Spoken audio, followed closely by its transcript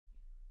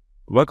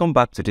Welcome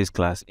back to this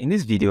class. In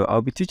this video,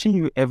 I'll be teaching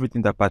you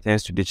everything that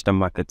pertains to digital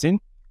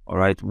marketing. All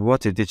right,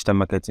 what is digital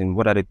marketing?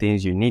 What are the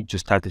things you need to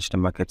start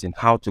digital marketing?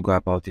 How to go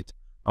about it,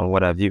 and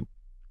what have you?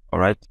 All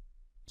right.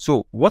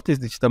 So, what is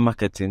digital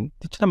marketing?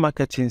 Digital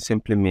marketing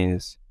simply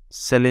means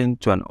selling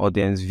to an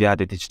audience via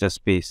the digital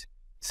space,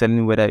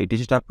 selling whether a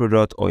digital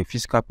product or a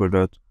physical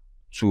product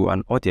to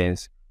an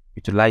audience,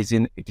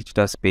 utilizing a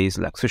digital space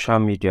like social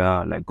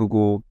media, like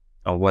Google,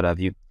 and what have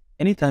you.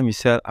 Anytime you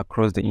sell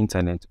across the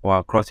internet or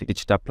across a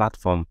digital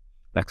platform,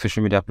 like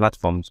social media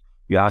platforms,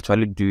 you're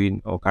actually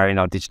doing or carrying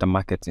out digital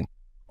marketing.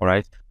 All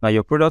right. Now,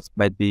 your product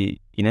might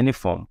be in any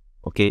form.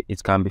 Okay.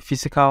 It can be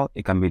physical,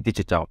 it can be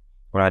digital.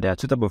 All right. There are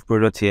two types of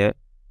products here.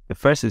 The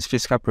first is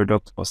physical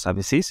product or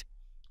services,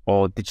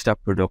 or digital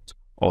product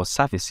or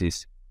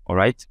services. All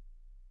right.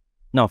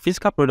 Now,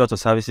 physical products or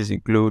services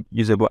include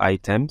usable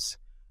items.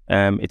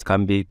 It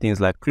can be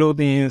things like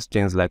clothing,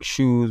 things like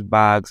shoes,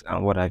 bags,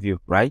 and what have you,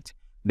 right?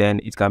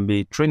 Then it can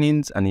be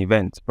trainings and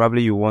events.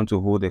 Probably you want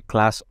to hold a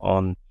class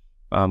on,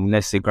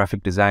 let's say,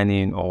 graphic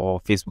designing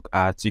or Facebook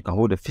ads. You can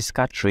hold a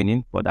physical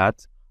training for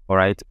that, all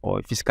right? Or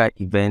a physical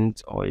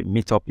event or a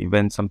meetup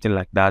event, something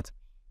like that.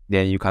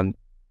 Then you can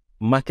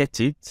market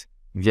it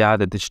via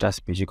the digital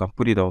space. You can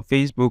put it on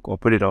Facebook or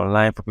put it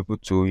online for people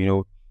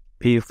to,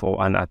 pay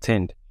for and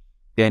attend.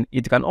 Then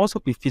it can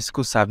also be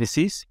physical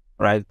services,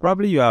 right?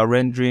 Probably you are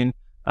rendering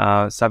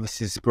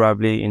services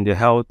probably in the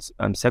health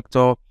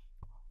sector,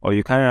 or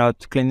you carry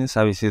out cleaning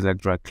services like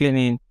dry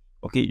cleaning.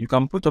 Okay, you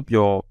can put up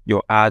your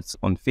ads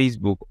on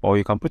Facebook, or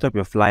you can put up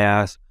your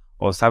flyers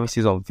or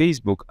services on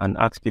Facebook and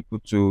ask people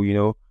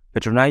to,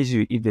 patronize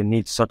you if they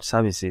need such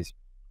services.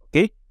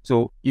 Okay,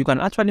 so you can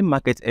actually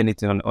market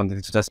anything on the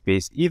digital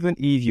space, even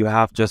if you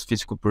have just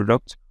physical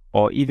product,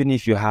 or even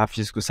if you have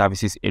physical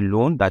services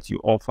alone that you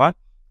offer.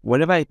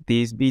 Whatever it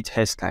is, be it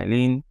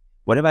hairstyling,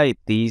 whatever it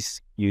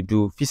is you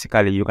do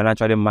physically, you can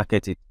actually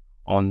market it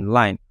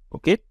online.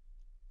 Okay,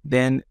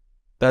 then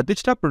the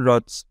digital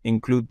products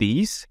include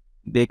these.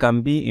 They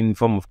can be in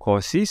form of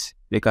courses,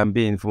 they can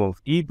be in form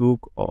of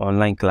ebook or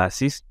online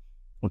classes.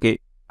 Okay,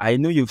 I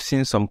know you've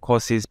seen some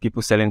courses,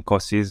 people selling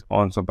courses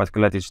on some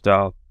particular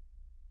digital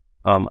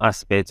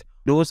aspect.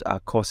 Those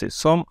are courses.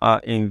 Some are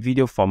in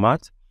video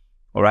format,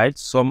 all right.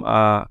 Some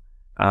are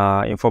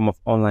in form of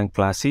online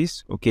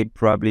classes. Okay,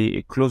 probably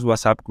a closed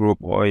WhatsApp group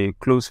or a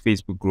closed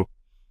Facebook group.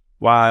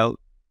 While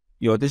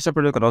your digital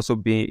product can also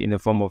be in the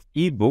form of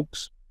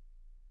ebooks,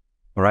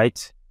 all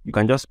right. You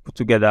can just put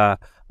together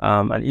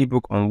an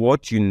ebook on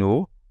what you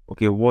know,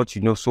 okay, what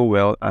you know so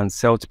well, and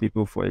sell to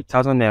people for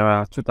 1,000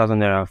 naira, 2,000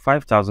 naira,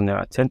 5,000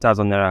 naira,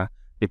 10,000 naira,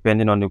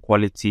 depending on the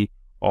quality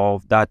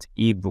of that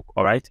ebook.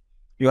 All right.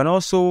 You can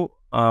also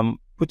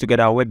put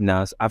together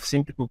webinars. I've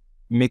seen people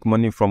make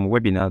money from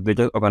webinars. They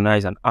just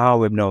organize an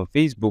hour webinar on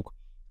Facebook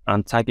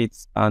and tag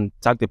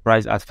the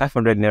price at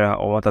 500 naira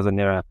or 1,000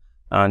 naira.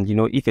 And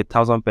if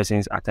 1,000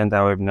 persons attend that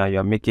webinar,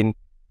 you're making,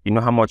 you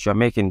know how much you're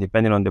making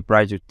depending on the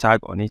price you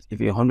tag on it.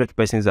 If 100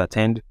 persons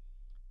attend,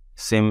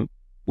 same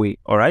way.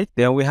 All right.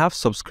 Then we have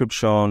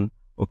subscription.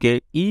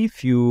 Okay.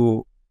 If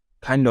you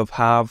kind of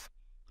have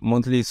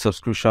monthly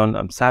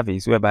subscription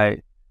service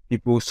whereby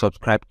people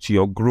subscribe to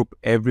your group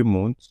every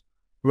month,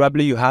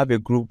 probably you have a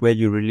group where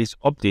you release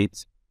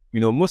updates.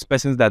 Most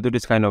persons that do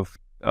this kind of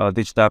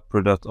digital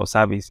product or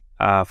service,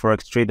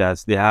 forex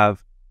traders, they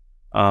have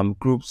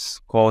groups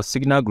called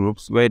signal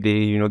groups where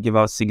they give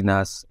out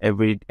signals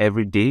every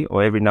day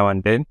or every now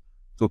and then.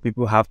 So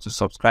people have to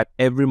subscribe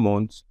every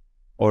month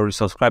or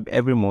resubscribe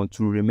every month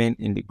to remain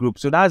in the group.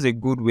 So that's a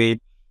good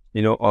way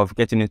of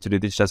getting into the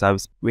digital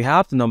service. We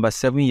have the number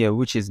 7 here,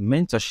 which is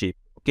mentorship.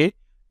 Okay,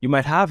 you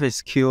might have a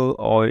skill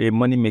or a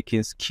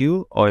money-making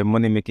skill or a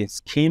money-making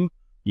scheme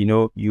you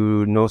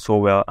know so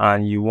well,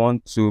 and you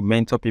want to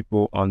mentor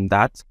people on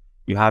that.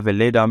 You have a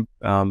laid down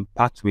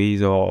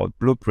pathways or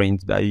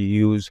blueprint that you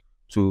use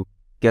to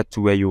get to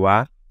where you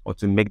are or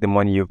to make the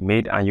money you've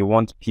made, and you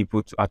want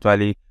people to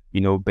actually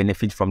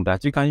benefit from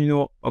that. You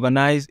can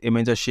organize a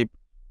mentorship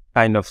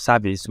kind of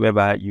service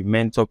whereby you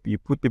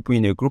put people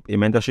in a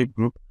mentorship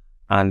group,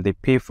 and they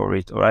pay for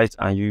it. All right,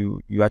 and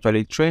you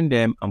actually train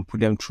them and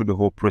put them through the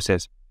whole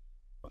process.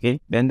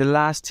 Okay, then the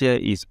last here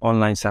is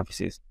online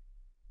services.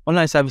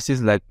 Online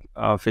services like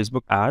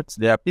Facebook ads.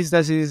 There are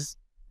businesses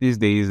these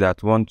days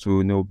that want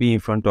to be in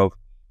front of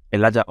a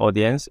larger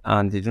audience,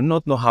 and they do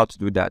not know how to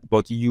do that.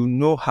 But you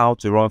know how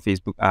to run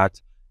Facebook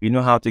ads. You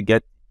know how to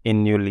get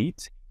in new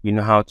leads. You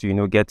know how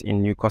to get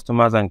in new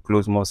customers and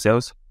close more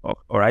sales. All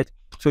right.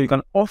 So you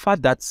can offer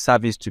that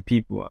service to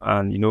people,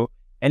 and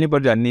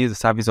anybody that needs the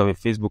service of a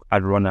Facebook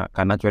ad runner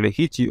can actually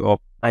hit you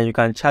up, and you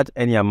can charge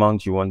any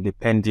amount you want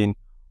depending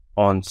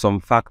on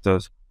some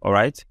factors. All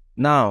right.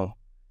 Now,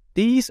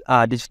 these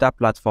are digital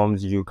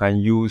platforms you can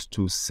use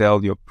to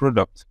sell your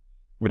product,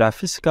 whether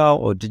physical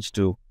or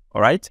digital.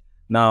 All right.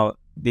 Now,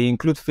 they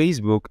include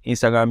Facebook,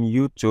 Instagram,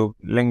 YouTube,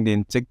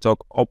 LinkedIn,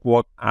 TikTok,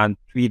 Upwork, and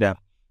Twitter.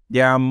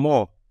 There are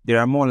more. There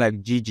are more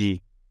like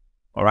Gigi.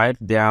 All right.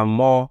 There are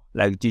more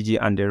like Gigi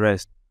and the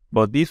rest.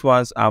 But these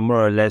ones are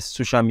more or less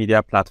social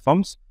media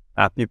platforms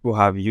that people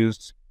have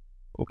used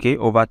okay,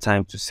 over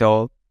time to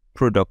sell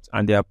products,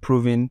 and they are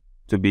proving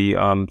to be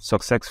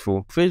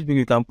successful. Facebook,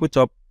 you can put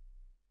up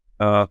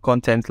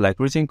content like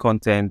written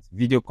content,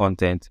 video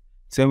content.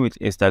 Same with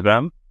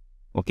Instagram,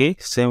 okay,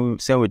 same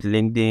with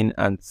LinkedIn,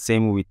 and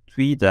same with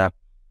Twitter.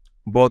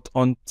 But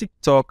on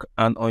TikTok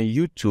and on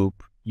YouTube,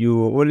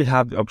 you only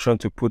have the option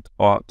to put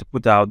out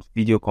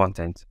video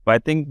content. But I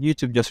think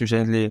YouTube just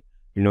recently,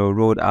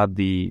 rolled out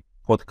the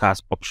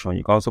podcast option.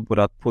 You can also put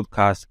out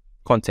podcast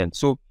content.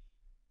 So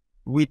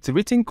with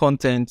written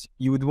content,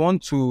 you would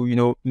want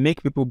to,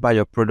 make people buy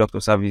your product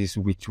or services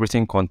with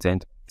written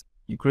content.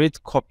 You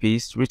create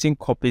copies, written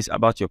copies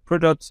about your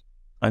products,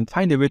 and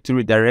find a way to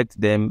redirect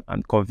them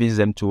and convince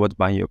them towards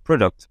buying your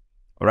product.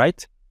 All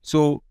right.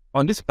 So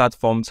on these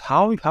platforms,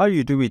 how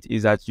you do it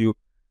is that you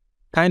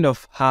kind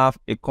of have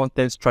a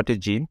content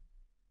strategy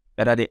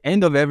that at the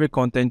end of every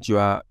content you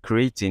are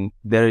creating,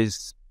 there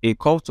is a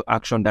call to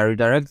action that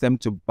redirects them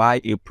to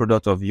buy a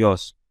product of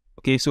yours.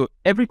 Okay, so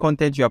every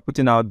content you are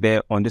putting out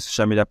there on this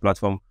social media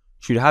platform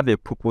should have a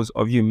purpose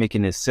of you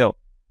making a sale.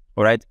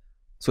 All right,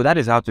 so that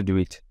is how to do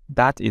it.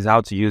 That is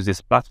how to use these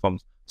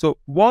platforms. So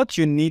what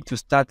you need to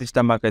start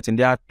digital marketing,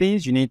 there are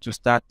things you need to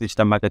start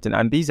digital marketing,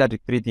 and these are the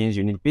three things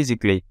you need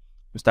basically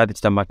to start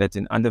digital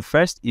marketing. And the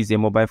first is a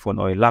mobile phone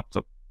or a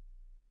laptop.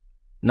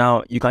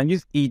 Now, you can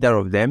use either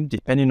of them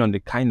depending on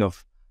the kind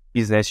of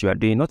business you are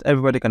doing. Not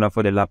everybody can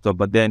afford a laptop,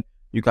 but then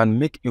you can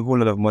make a whole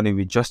lot of money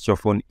with just your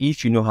phone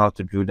if you know how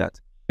to do that.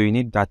 So you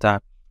need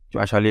data to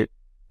actually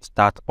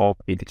start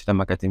up a digital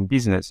marketing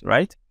business,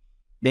 right?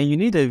 Then you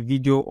need a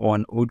video or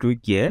an audio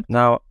gear.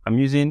 Now, I'm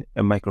using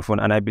a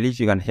microphone and I believe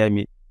you can hear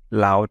me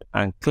loud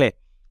and clear.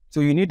 So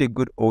you need a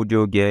good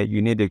audio gear,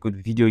 you need a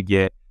good video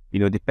gear,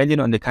 depending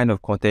on the kind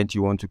of content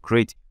you want to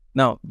create.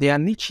 Now, there are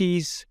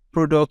niches,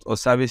 products or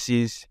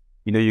services,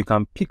 you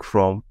can pick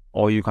from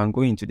or you can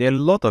go into. There are a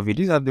lot of it.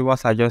 These are the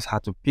ones I just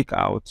had to pick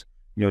out,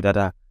 that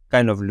are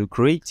kind of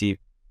lucrative.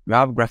 You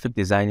have graphic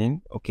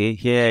designing. Okay,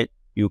 here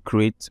you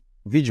create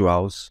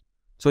visuals.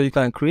 So you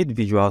can create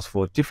visuals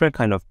for different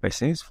kind of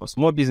persons, for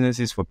small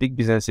businesses, for big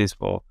businesses,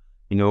 for,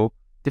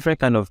 different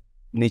kind of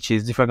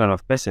niches, different kind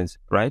of persons,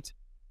 right?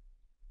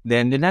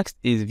 Then the next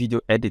is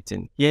video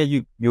editing. Here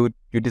you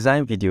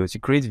design videos, you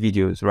create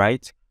videos,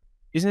 right?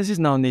 Businesses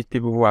now need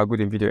people who are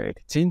good in video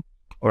editing,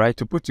 all right,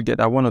 to put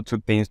together one or two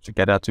things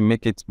together to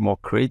make it more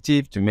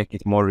creative, to make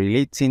it more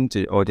relating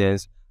to the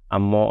audience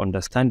and more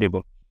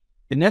understandable.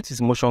 The next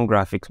is motion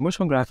graphics.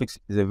 Motion graphics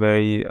is a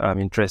very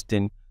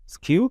interesting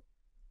skill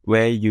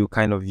where you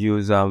kind of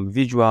use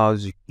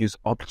visuals, you use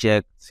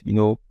objects,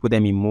 put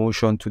them in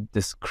motion to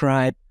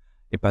describe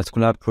a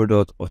particular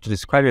product or to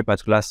describe a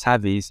particular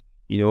service,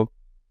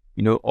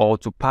 or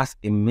to pass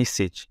a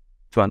message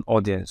to an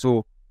audience.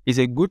 So it's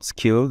a good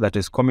skill that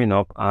is coming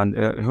up, and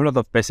a whole lot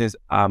of persons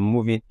are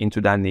moving into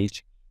that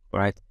niche,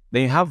 right?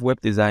 Then you have web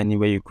designing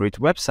where you create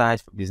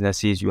websites for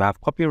businesses. You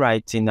have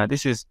copywriting. Now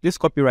this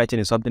copywriting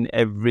is something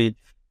every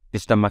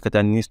digital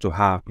marketer needs to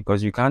have,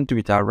 because you can't do it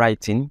without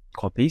writing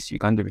copies. You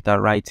can't do it without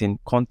writing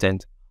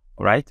content,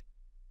 all right?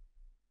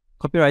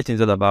 Copywriting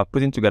is all about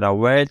putting together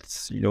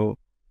words,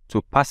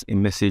 to pass a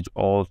message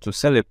or to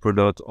sell a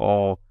product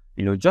or,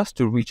 just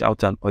to reach out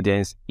to an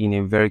audience in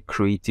a very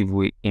creative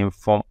way in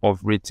form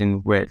of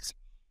written words.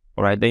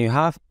 All right. Then you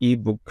have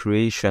ebook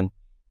creation.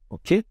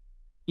 Okay.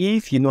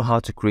 If you know how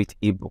to create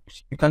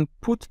ebooks, you can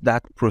put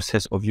that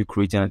process of you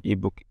creating an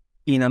ebook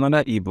in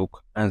another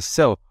ebook and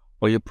sell,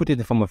 or you put it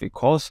in form of a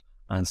course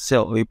and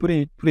sell, or you put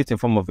it in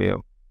form of a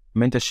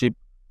mentorship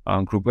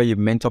group where you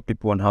mentor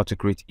people on how to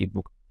create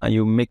ebook and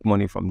you make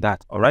money from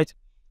that. All right.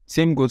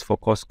 Same goes for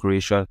course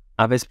creation.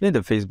 I've explained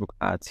the Facebook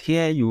ads.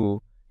 Here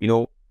you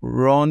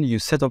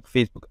set up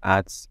Facebook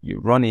ads, you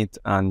run it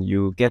and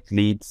you get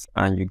leads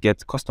and you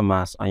get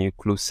customers and you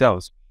close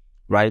sales,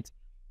 right?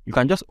 You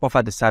can just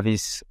offer the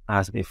service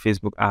as a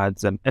Facebook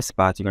ads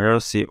expert. You can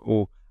just say,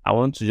 oh, I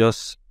want to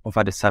just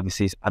offer the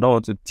services. I don't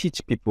want to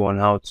teach people on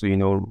how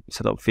to,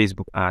 set up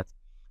Facebook ads.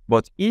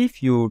 But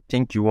if you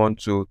think you want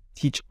to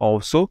teach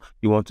also,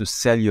 you want to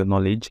sell your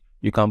knowledge,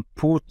 you can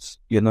put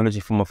your knowledge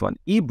in form of an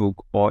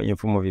ebook or in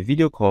form of a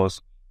video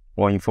course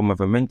or in form of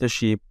a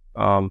mentorship,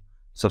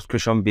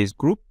 subscription-based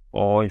group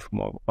or in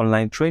form of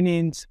online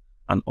trainings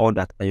and all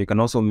that. And you can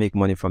also make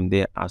money from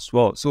there as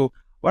well. So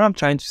what I'm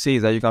trying to say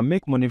is that you can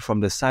make money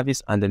from the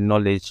service and the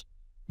knowledge,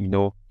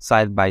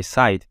 side by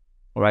side.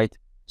 All right.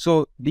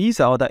 So these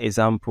are other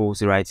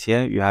examples right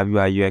here. You have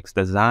UI UX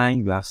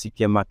design, you have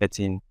CPM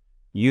marketing,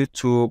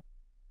 YouTube,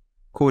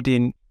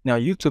 coding. Now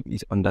YouTube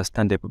is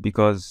understandable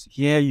because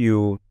here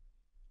you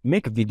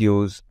make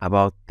videos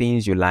about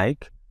things you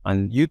like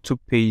and YouTube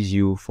pays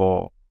you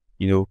for,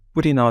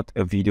 putting out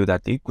a video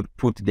that they could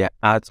put their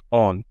ads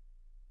on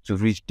to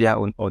reach their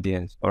own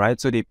audience. All right.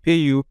 So they pay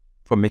you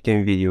for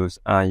making videos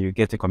and you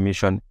get a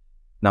commission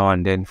now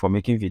and then for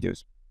making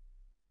videos.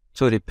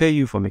 So they pay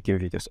you for making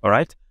videos. All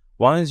right.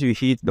 Once you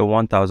hit the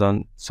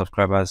 1,000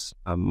 subscribers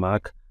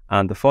mark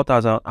and the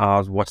 4,000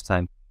 hours watch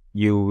time,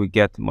 you will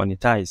get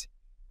monetized.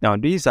 Now,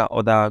 these are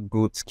other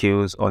good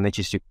skills or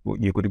niches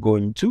you could go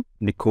into.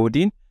 The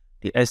coding,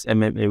 the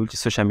SMMA, which is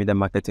social media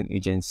marketing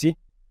agency.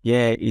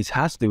 Yeah, it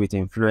has to do with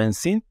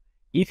influencing.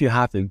 If you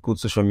have a good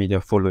social media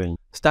following,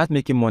 start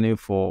making money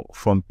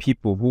from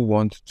people who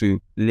want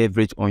to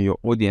leverage on your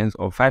audience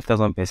of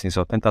 5,000 persons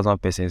or 10,000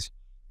 persons,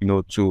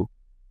 to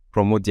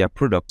promote their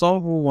product.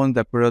 Some who want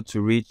the product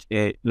to reach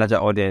a larger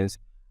audience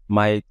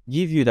might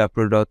give you that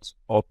product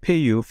or pay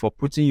you for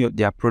putting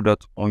their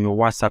product on your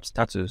WhatsApp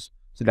status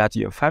so that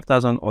your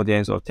 5,000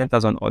 audience or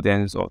 10,000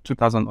 audience or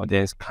 2,000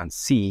 audience can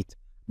see it.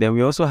 Then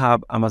we also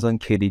have Amazon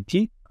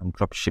KDP and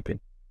drop shipping.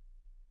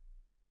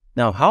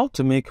 Now, how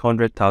to make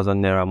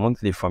 100,000 Naira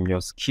monthly from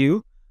your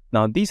skill.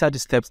 Now, these are the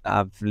steps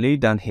I've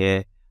laid down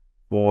here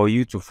for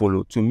you to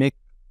follow to make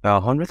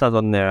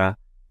 100,000 Naira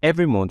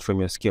every month from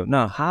your skill.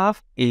 Now,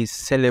 have a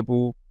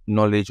sellable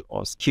knowledge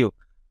or skill.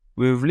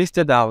 We've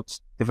listed out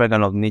different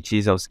kind of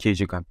niches or skills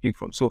you can pick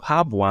from. So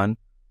have one,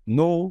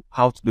 know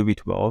how to do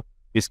it well,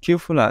 be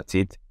skillful at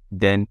it.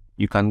 Then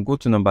you can go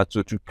to number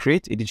 2 to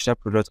create a digital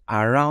product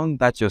around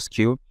that your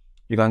skill.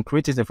 You can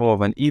create it in the form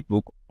of an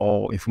ebook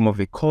or in form of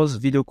a course,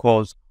 video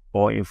course,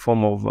 or in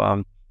form of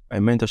a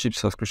mentorship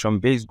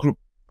subscription-based group.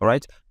 All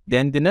right.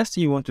 Then the next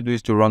thing you want to do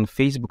is to run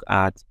Facebook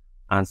ads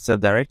and sell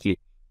directly.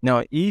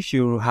 Now, if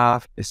you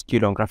have a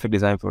skill on graphic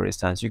design, for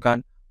instance, you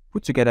can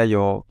put together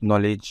your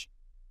knowledge,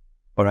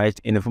 all right,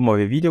 in the form of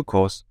a video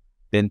course,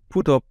 then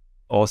put up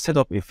or set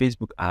up a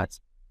Facebook ad,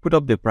 put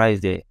up the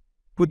price there,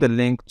 put the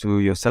link to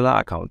your seller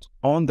account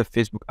on the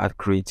Facebook ad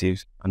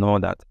creatives and all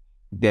that.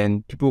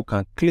 Then people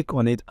can click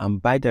on it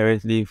and buy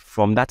directly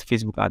from that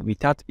Facebook ad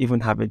without even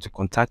having to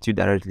contact you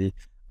directly,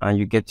 and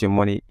you get your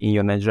money in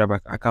your Nigeria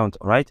bank account,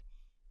 all right?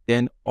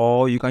 Then,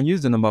 or you can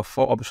use the number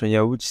 4 option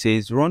here, which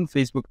says run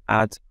Facebook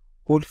ads,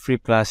 hold free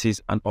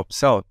classes, and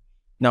upsell.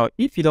 Now,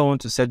 if you don't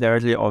want to sell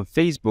directly on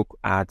Facebook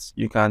ads,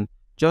 you can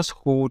just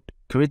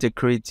create a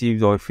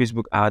creative or a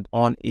Facebook ad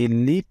on a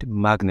lead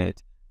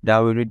magnet that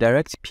will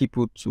redirect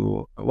people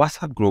to a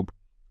WhatsApp group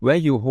where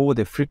you hold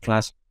a free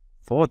class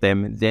for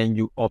them. Then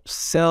you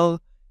upsell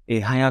a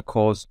higher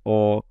course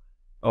or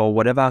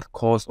whatever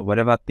course or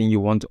whatever thing you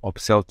want to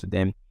upsell to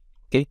them.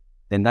 Okay,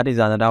 then that is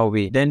another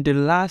way. Then the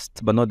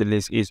last but not the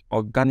least is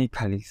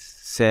organically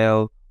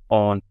sell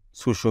on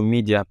social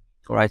media.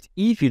 All right,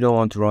 if you don't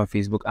want to run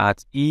Facebook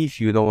ads, if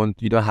you don't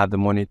have the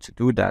money to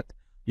do that,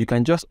 you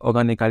can just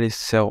organically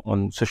sell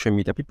on social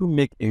media. People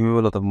make a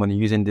whole lot of money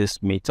using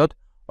this method.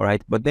 All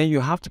right, but then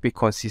you have to be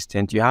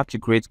consistent. You have to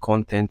create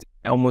content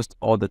almost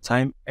all the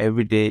time,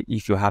 every day,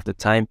 if you have the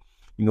time,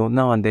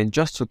 now and then,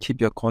 just to keep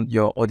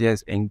your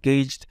audience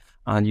engaged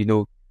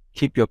and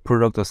keep your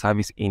product or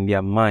service in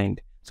their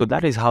mind. So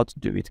that is how to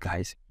do it,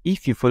 guys.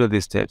 If you follow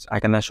these steps, I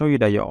can assure you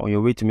that you're on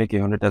your way to make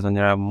 100,000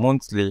 Naira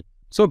monthly.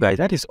 So guys,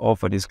 that is all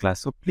for this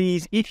class. So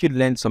please, if you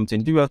learned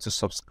something, do well to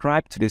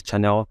subscribe to this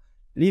channel,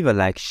 leave a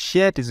like,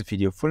 share this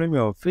video, follow me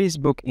on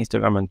Facebook,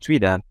 Instagram, and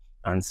Twitter,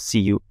 and see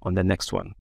you on the next one.